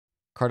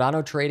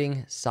Cardano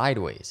trading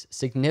sideways,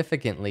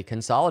 significantly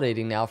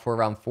consolidating now for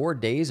around 4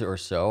 days or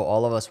so.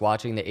 All of us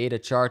watching the ADA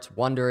charts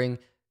wondering,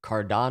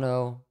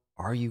 Cardano,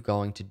 are you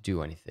going to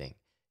do anything?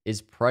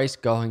 Is price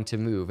going to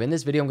move? In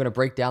this video, I'm going to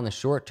break down the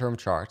short-term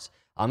charts.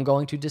 I'm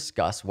going to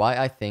discuss why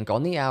I think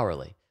on the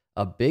hourly,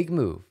 a big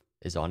move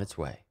is on its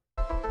way.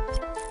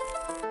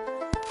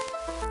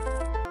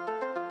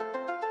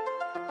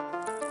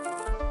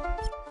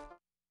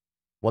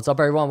 What's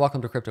up, everyone?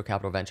 Welcome to Crypto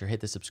Capital Venture. Hit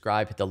the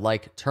subscribe, hit the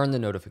like, turn the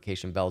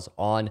notification bells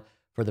on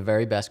for the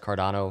very best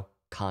Cardano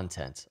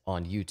content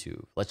on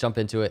YouTube. Let's jump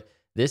into it.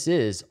 This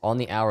is on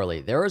the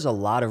hourly. There is a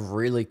lot of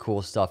really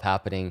cool stuff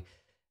happening.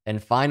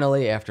 And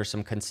finally, after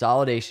some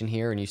consolidation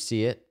here, and you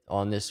see it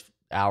on this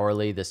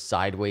hourly, this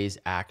sideways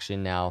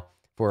action now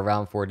for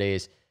around 4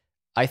 days,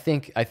 I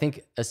think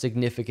a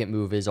significant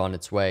move is on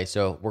its way.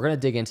 So we're going to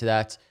dig into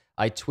that.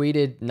 I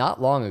tweeted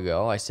not long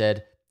ago, I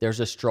said, there's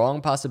a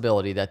strong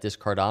possibility that this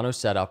Cardano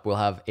setup will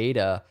have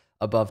ADA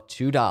above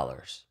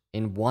 $2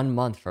 in 1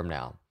 month from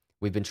now.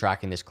 We've been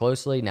tracking this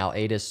closely. Now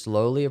ADA is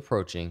slowly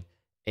approaching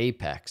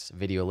Apex.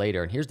 Video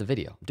later, and here's the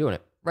video. I'm doing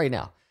it right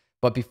now.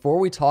 But before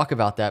we talk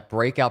about that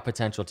breakout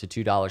potential to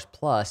 $2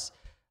 plus,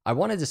 I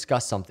want to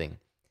discuss something.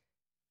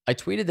 I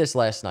tweeted this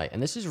last night,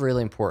 and this is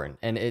really important,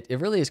 and it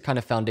really is kind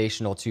of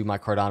foundational to my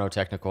Cardano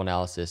technical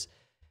analysis.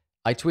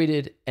 I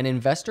tweeted, an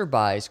investor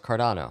buys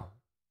Cardano,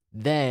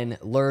 then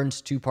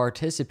learns to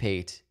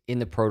participate in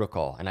the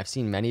protocol. And I've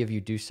seen many of you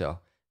do so,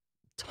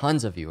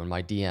 tons of you in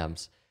my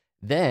DMs,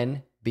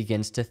 then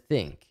begins to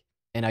think.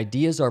 And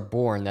ideas are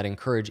born that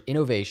encourage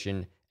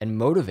innovation and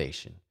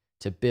motivation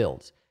to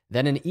build.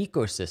 Then an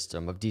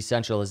ecosystem of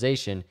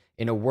decentralization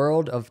in a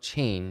world of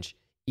change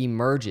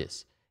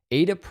emerges.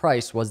 ADA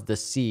price was the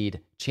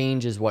seed,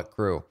 change is what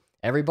grew.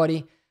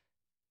 Everybody,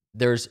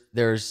 there's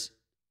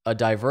a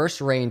diverse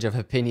range of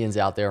opinions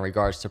out there in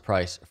regards to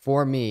price.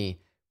 For me,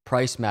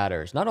 price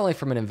matters, not only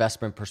from an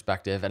investment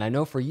perspective, and I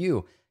know for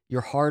you, your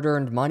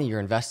hard-earned money,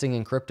 you're investing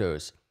in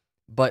cryptos,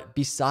 but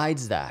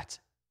besides that,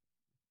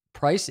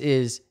 price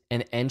is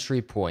an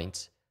entry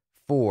point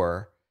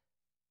for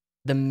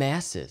the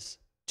masses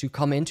to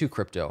come into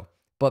crypto.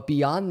 But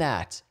beyond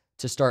that,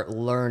 to start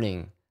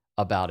learning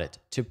about it,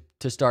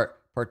 to start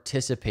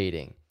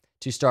participating,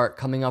 to start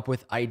coming up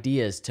with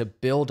ideas to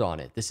build on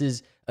it. This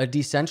is a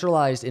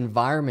decentralized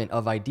environment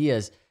of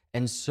ideas,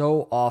 and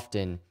so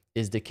often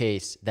is the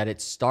case that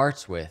it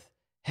starts with,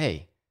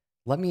 hey,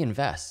 let me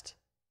invest.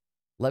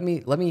 Let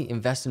me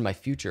invest in my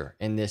future,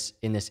 in this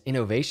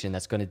innovation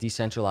that's going to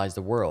decentralize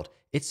the world.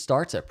 It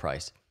starts at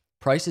price.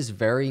 Price is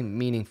very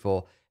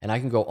meaningful, and I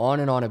can go on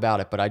and on about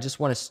it, but I just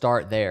want to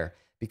start there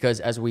because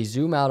as we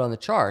zoom out on the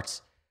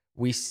charts,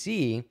 we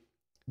see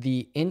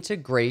the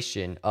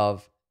integration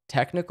of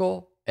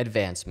technical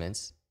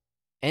advancements,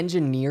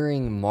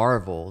 engineering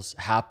marvels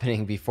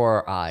happening before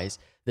our eyes,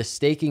 the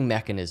staking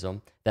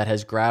mechanism that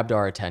has grabbed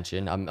our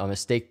attention. I'm a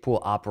stake pool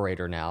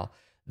operator now.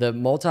 The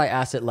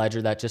multi-asset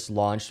ledger that just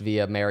launched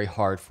via Mary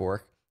hard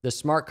fork. The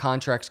smart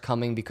contracts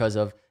coming because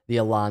of the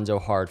Alonzo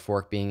hard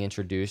fork being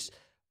introduced.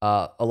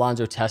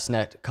 Alonzo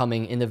testnet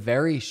coming in the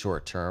very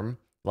short term,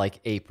 like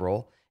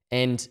April.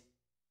 And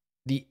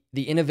the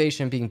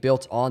innovation being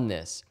built on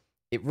this,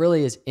 it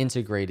really is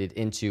integrated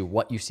into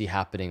what you see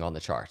happening on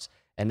the charts.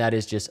 And that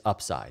is just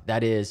upside.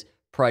 That is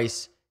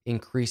price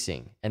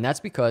increasing. And that's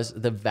because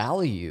the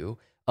value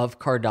of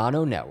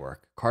Cardano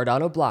network,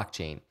 Cardano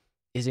blockchain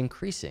is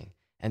increasing.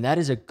 And that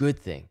is a good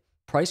thing.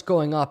 Price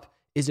going up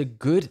is a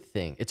good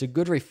thing. It's a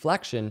good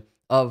reflection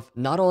of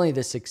not only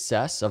the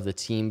success of the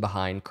team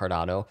behind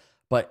Cardano,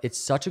 but it's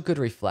such a good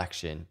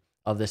reflection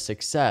of the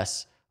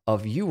success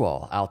of you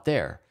all out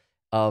there,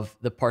 of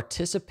the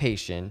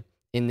participation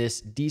in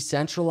this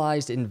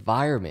decentralized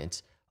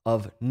environment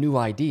of new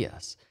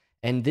ideas.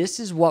 And this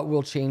is what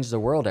will change the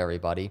world,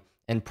 everybody.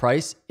 And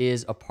price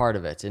is a part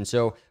of it. And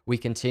so we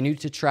continue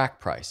to track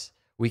price.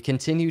 We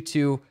continue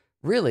to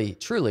really,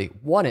 truly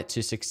want it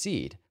to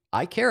succeed.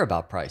 I care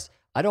about price.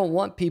 I don't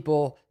want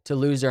people to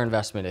lose their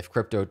investment if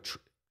crypto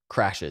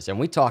crashes. And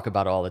we talk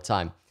about it all the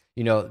time.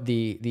 You know,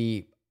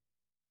 the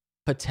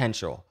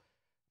potential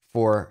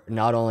for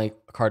not only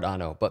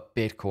Cardano, but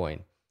Bitcoin,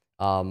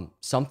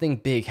 something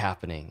big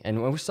happening.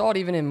 And we saw it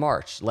even in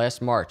March,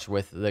 last March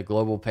with the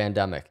global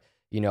pandemic,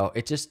 you know,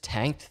 it just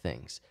tanked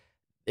things.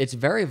 It's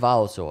very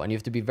volatile, and you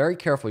have to be very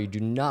careful. You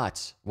do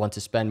not want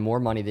to spend more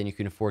money than you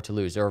can afford to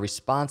lose. There are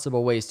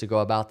responsible ways to go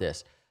about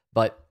this,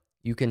 but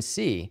you can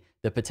see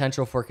the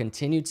potential for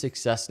continued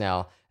success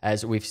now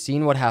as we've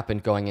seen what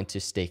happened going into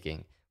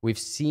staking. We've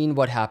seen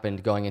what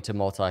happened going into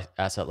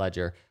multi-asset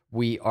ledger.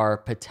 We are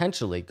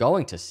potentially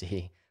going to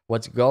see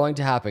what's going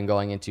to happen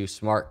going into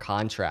smart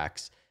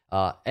contracts.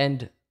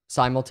 And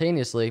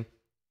simultaneously,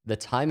 the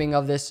timing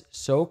of this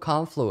so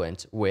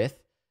confluent with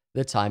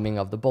the timing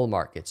of the bull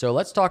market. So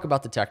let's talk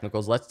about the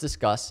technicals. Let's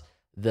discuss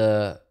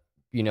the,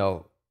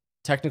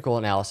 technical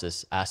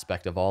analysis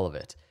aspect of all of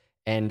it.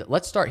 And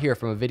let's start here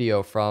from a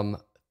video from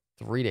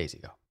 3 days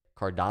ago.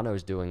 Cardano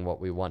is doing what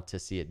we want to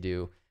see it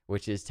do,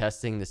 which is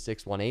testing the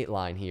 618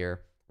 line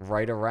here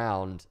right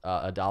around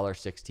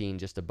 $1.16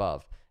 just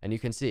above. And you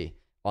can see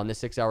on the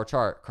 6-hour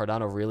chart,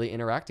 Cardano really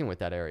interacting with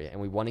that area, and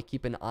we want to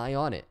keep an eye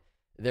on it.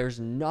 There's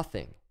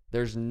nothing.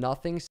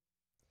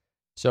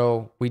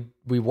 So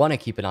we want to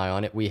keep an eye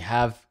on it. We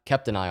have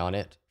kept an eye on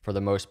it for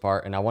the most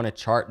part, and I want to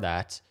chart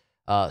that.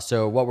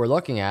 So what we're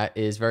looking at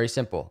is very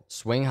simple.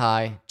 Swing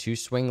high to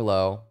swing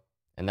low,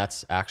 and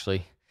that's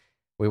actually,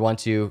 we want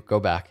to go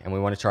back and we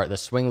want to chart the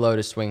swing low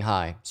to swing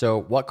high. So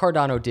what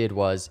Cardano did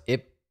was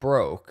it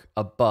broke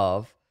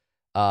above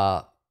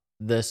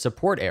the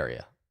support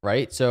area,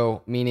 right?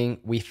 So meaning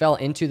we fell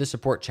into the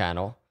support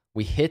channel,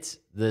 we hit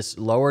this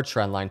lower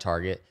trend line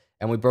target,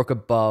 and we broke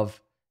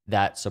above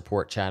that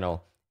support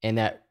channel. And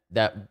that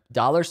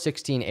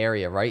 $1.16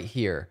 area right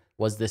here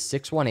was the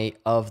 618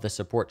 of the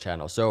support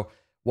channel. So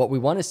what we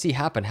want to see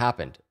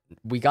happened.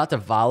 We got the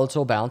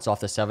volatile bounce off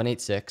the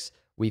 786.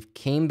 We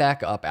came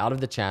back up out of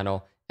the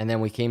channel, and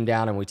then we came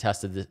down and we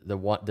tested the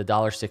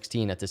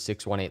 $1.16 at the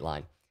 618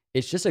 line.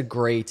 It's just a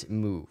great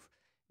move.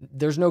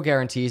 There's no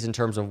guarantees in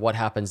terms of what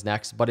happens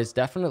next, but it's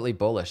definitely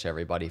bullish,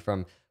 everybody,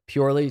 from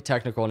purely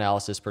technical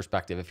analysis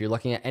perspective. If you're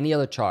looking at any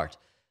other chart,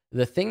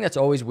 the thing that's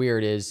always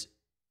weird is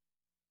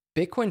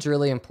Bitcoin's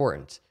really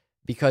important,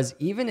 because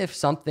even if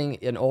something,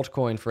 an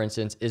altcoin, for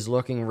instance, is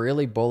looking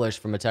really bullish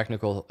from a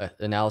technical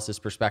analysis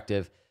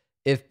perspective,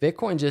 if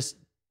Bitcoin just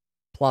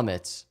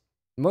plummets,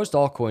 most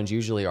altcoins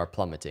usually are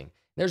plummeting.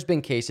 There's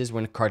been cases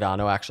when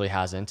Cardano actually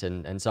hasn't,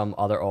 and some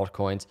other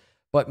altcoins,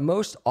 but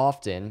most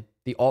often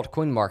the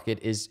altcoin market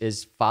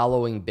is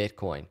following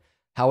Bitcoin.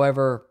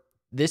 However,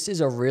 this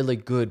is a really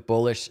good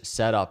bullish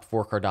setup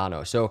for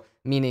Cardano. So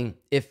meaning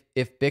if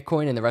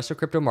Bitcoin and the rest of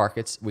crypto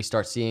markets, we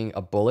start seeing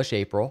a bullish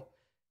April,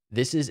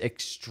 this is an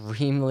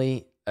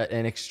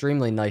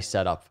extremely nice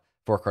setup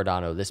for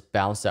Cardano, this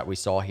bounce that we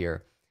saw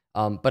here.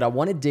 But I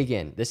want to dig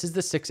in. This is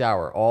the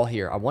 6-hour all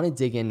here. I want to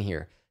dig in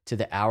here to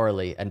the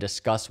hourly and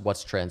discuss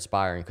what's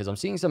transpiring, because I'm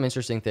seeing some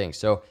interesting things.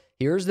 So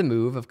here's the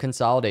move of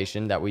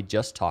consolidation that we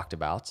just talked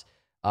about.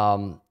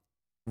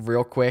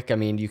 Real quick, I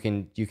mean, you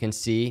can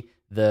see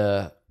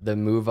the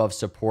move of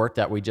support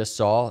that we just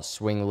saw,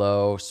 swing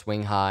low,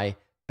 swing high,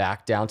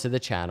 back down to the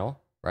channel,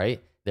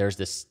 right? There's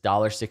this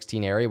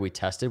 $1.16 area we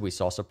tested, we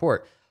saw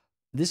support.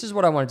 This is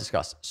what I want to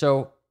discuss.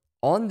 So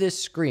on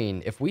this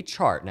screen, if we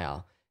chart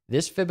now,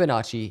 this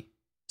Fibonacci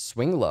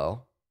swing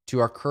low to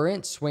our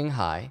current swing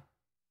high,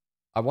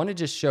 I want to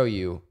just show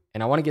you,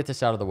 and I want to get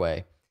this out of the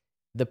way,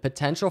 the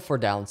potential for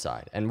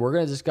downside. And we're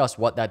going to discuss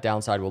what that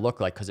downside will look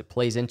like, because it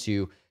plays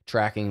into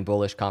tracking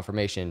bullish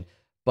confirmation.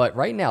 But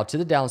right now, to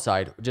the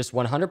downside, just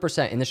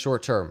 100% in the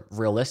short term,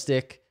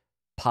 realistic,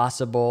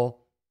 possible,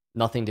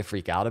 nothing to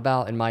freak out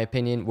about, in my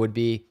opinion, would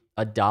be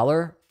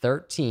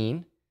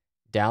 $1.13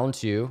 down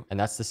to, and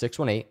that's the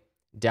 618,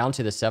 down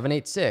to the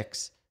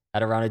 786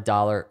 at around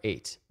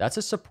 $1.08. That's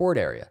a support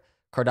area.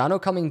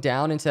 Cardano coming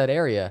down into that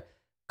area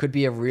could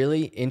be a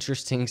really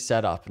interesting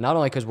setup. Not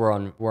only because we're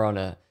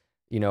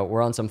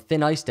on some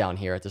thin ice down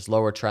here at this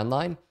lower trend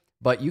line,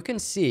 but you can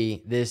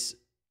see this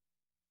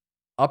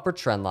upper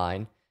trend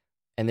line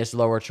and this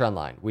lower trend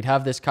line. We'd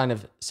have this kind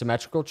of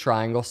symmetrical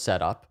triangle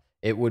setup.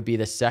 It would be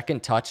the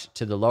second touch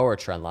to the lower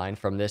trend line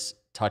from this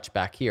touch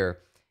back here.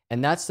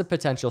 And that's the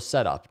potential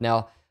setup.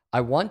 Now,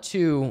 I want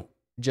to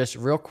just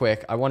real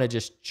quick, I want to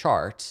just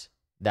chart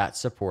that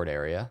support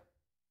area.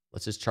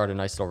 Let's just chart a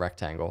nice little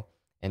rectangle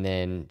and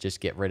then just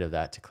get rid of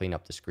that to clean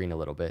up the screen a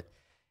little bit.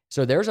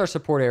 So there's our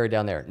support area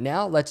down there.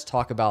 Now let's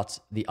talk about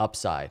the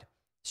upside.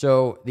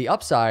 So the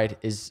upside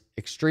is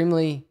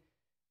extremely,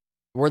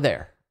 we're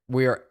there.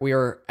 We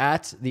are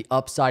at the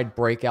upside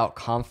breakout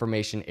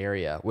confirmation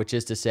area, which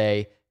is to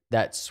say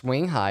that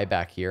swing high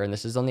back here, and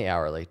this is on the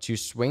hourly, to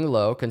swing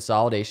low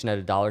consolidation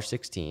at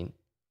 $1.16. And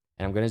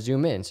I'm going to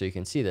zoom in so you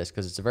can see this,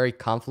 because it's a very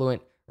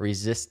confluent,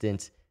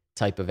 resistant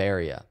type of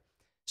area.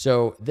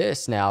 So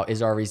this now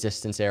is our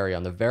resistance area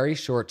on the very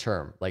short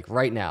term. Like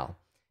right now,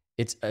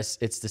 it's the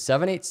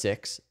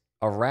 786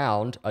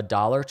 around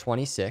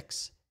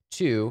 $1.26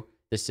 to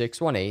the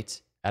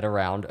 618 at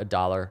around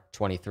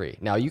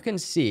 $1.23. Now you can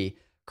see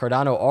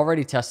Cardano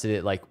already tested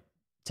it,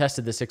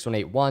 tested the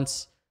 618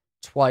 once,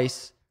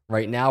 twice.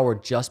 Right now we're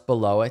just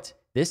below it.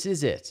 This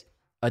is it.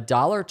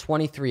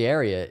 $1.23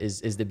 area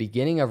is the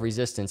beginning of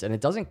resistance, and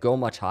it doesn't go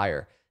much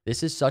higher.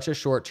 This is such a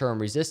short-term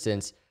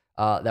resistance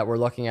that we're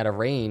looking at a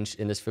range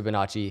in this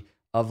Fibonacci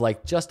of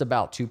just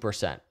about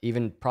 2%,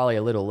 even probably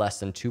a little less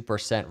than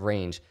 2%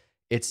 range.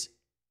 It's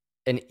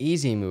an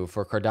easy move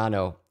for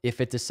Cardano if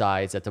it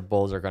decides that the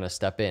bulls are going to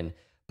step in.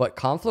 But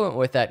confluent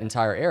with that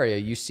entire area,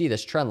 you see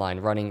this trend line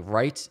running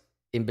right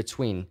in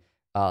between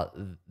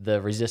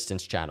the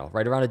resistance channel,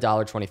 right around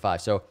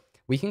 $1.25. So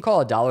we can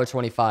call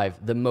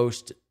 $1.25 the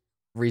most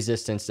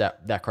resistance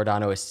that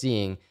Cardano is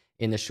seeing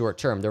in the short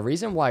term. The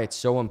reason why it's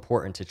so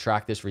important to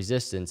track this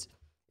resistance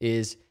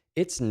is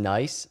it's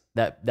nice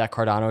that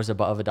Cardano is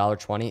above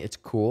 $1.20. It's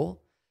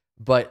cool,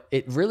 but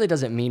it really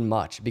doesn't mean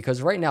much,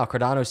 because right now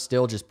Cardano is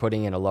still just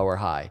putting in a lower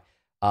high.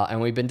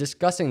 And we've been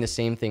discussing the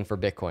same thing for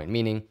Bitcoin,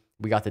 meaning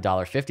we got the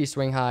 $1.50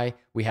 swing high,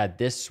 we had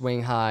this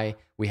swing high,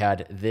 we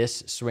had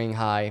this swing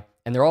high,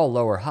 and they're all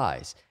lower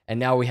highs. And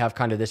now we have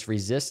kind of this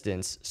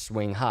resistance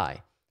swing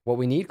high. What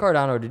we need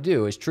Cardano to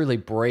do is truly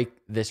break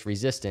this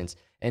resistance.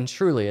 And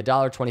truly,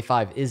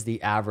 $1.25 is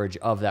the average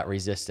of that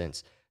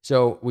resistance.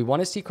 So we want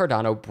to see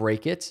Cardano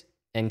break it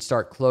and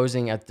start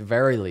closing at the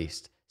very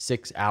least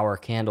 6-hour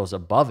candles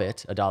above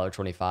it,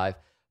 $1.25.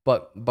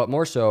 But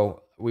more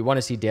so, we want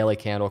to see daily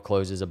candle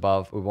closes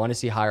above. We want to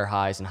see higher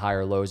highs and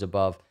higher lows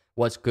above.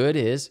 What's good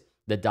is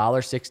the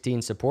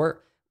 $1.16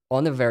 support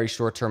on the very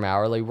short-term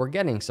hourly. We're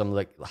getting some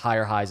like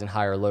higher highs and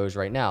higher lows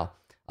right now.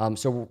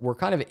 So we're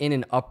kind of in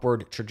an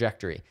upward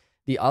trajectory.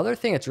 The other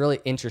thing that's really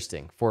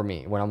interesting for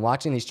me when I'm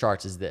watching these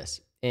charts is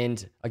this.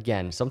 And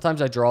again,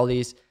 sometimes I draw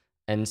these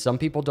and some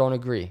people don't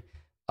agree,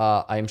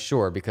 I'm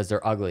sure, because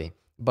they're ugly.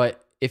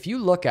 But if you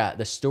look at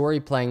the story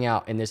playing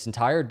out in this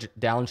entire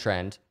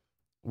downtrend,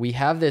 we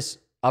have this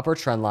upper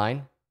trend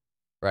line,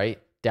 right?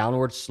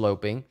 Downward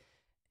sloping.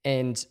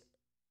 And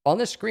on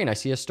the screen, I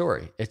see a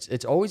story.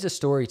 It's always a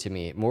story to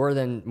me, more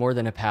than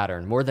a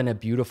pattern, more than a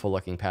beautiful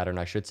looking pattern,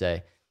 I should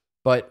say.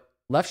 But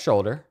left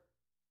shoulder,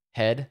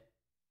 head,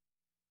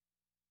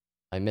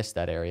 I missed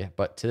that area,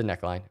 but to the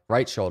neckline,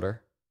 right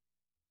shoulder,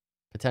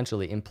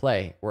 potentially in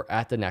play. We're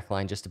at the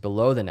neckline, just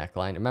below the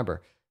neckline.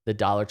 Remember, the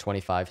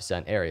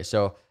 $1.25 area.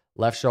 So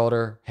left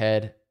shoulder,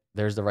 head,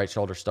 there's the right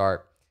shoulder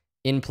start.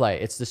 In play.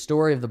 It's the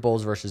story of the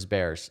bulls versus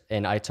bears.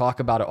 And I talk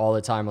about it all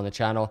the time on the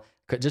channel,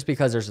 just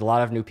because there's a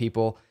lot of new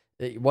people.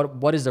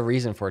 What is the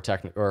reason for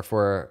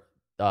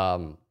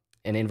an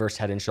inverse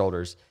head and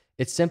shoulders?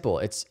 It's simple.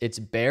 It's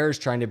bears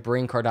trying to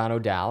bring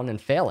Cardano down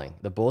and failing.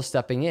 The bulls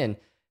stepping in,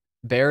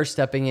 bears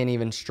stepping in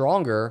even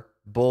stronger,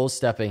 bulls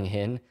stepping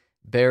in,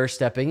 bears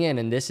stepping in.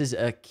 And this is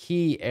a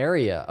key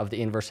area of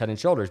the inverse head and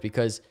shoulders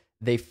because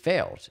they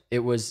failed. It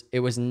was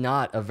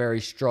not a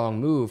very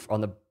strong move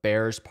on the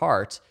bears'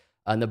 part.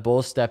 And the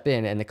bulls step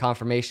in, and the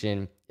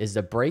confirmation is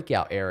the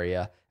breakout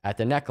area at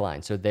the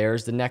neckline. So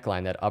there's the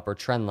neckline, that upper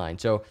trend line.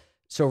 So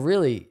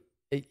really,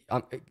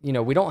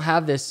 we don't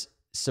have this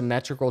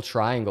symmetrical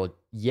triangle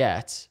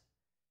yet.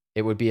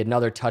 It would be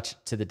another touch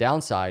to the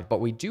downside,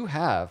 but we do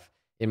have,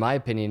 in my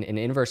opinion, an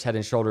inverse head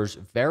and shoulders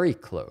very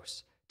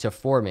close to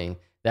forming.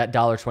 That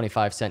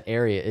 $1.25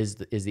 area is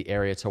the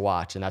area to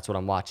watch, and that's what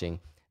I'm watching.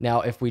 Now,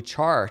 if we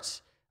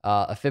chart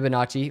a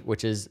Fibonacci,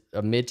 which is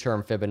a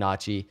midterm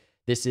Fibonacci,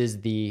 this is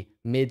the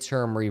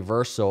midterm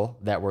reversal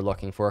that we're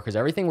looking for, because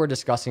everything we're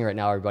discussing right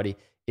now, everybody,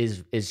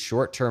 is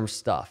short-term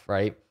stuff,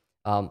 right?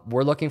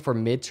 We're looking for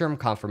midterm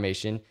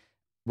confirmation,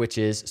 which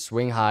is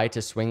swing high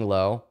to swing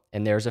low,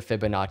 and there's a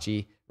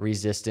Fibonacci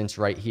resistance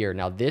right here.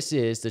 Now, this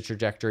is the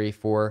trajectory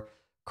for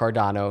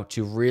Cardano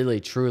to really,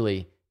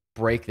 truly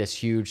break this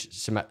huge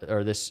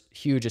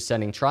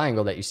ascending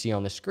triangle that you see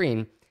on the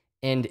screen.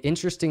 And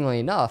interestingly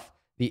enough,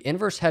 the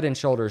inverse head and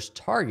shoulders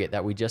target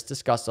that we just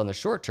discussed on the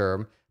short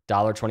term,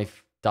 $1.25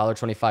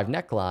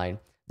 neckline,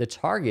 the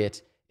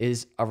target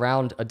is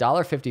around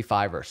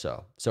 $1.55 or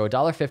so. So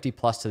 $1.50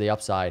 plus to the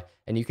upside.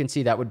 And you can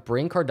see that would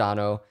bring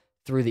Cardano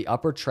through the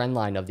upper trend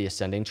line of the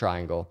ascending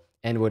triangle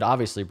and would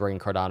obviously bring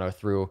Cardano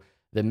through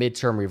the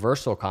midterm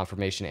reversal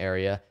confirmation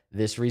area,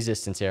 this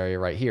resistance area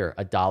right here,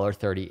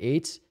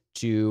 $1.38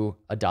 to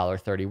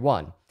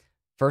 $1.31.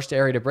 First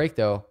area to break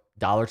though,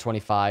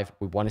 $1.25.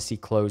 We want to see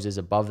closes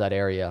above that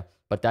area.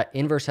 But that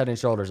inverse head and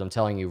shoulders, I'm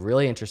telling you,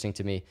 really interesting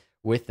to me,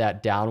 with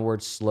that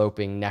downward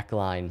sloping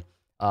neckline,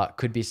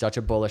 could be such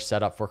a bullish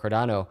setup for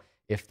Cardano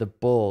if the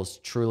bulls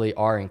truly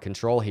are in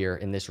control here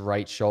in this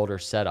right shoulder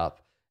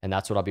setup. And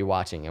that's what I'll be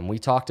watching. And we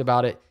talked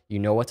about it. You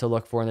know what to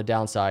look for in the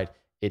downside.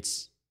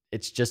 It's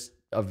just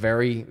a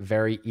very,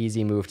 very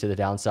easy move to the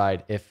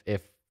downside if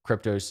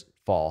cryptos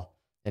fall.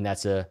 And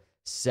that's a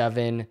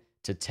 7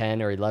 to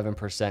 10 or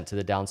 11% to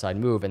the downside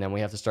move. And then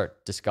we have to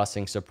start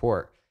discussing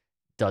support.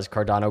 Does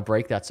Cardano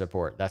break that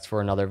support? That's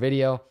for another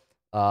video.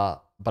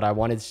 But I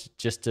wanted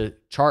just to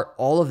chart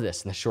all of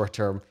this in the short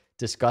term,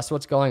 discuss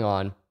what's going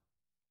on.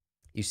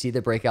 You see the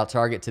breakout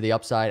target to the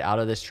upside out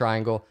of this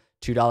triangle,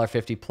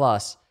 $2.50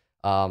 plus,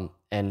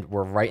 and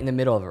we're right in the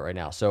middle of it right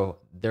now. So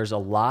there's a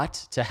lot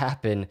to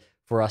happen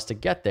for us to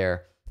get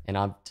there, and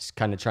I'm just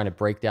kind of trying to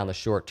break down the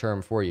short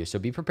term for you. So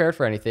be prepared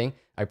for anything.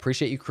 I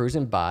appreciate you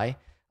cruising by.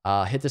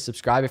 Hit the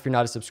subscribe if you're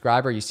not a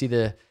subscriber. You see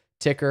the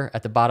ticker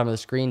at the bottom of the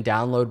screen.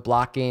 Download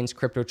Block Gains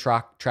Crypto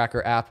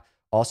Tracker app.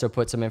 Also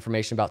put some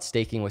information about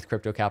staking with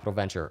Crypto Capital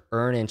Venture.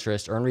 Earn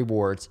interest, earn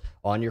rewards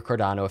on your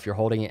Cardano if you're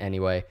holding it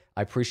anyway.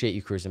 I appreciate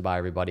you cruising by,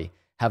 everybody.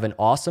 Have an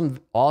awesome,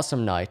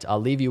 awesome night.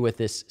 I'll leave you with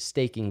this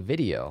staking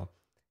video.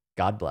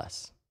 God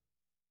bless.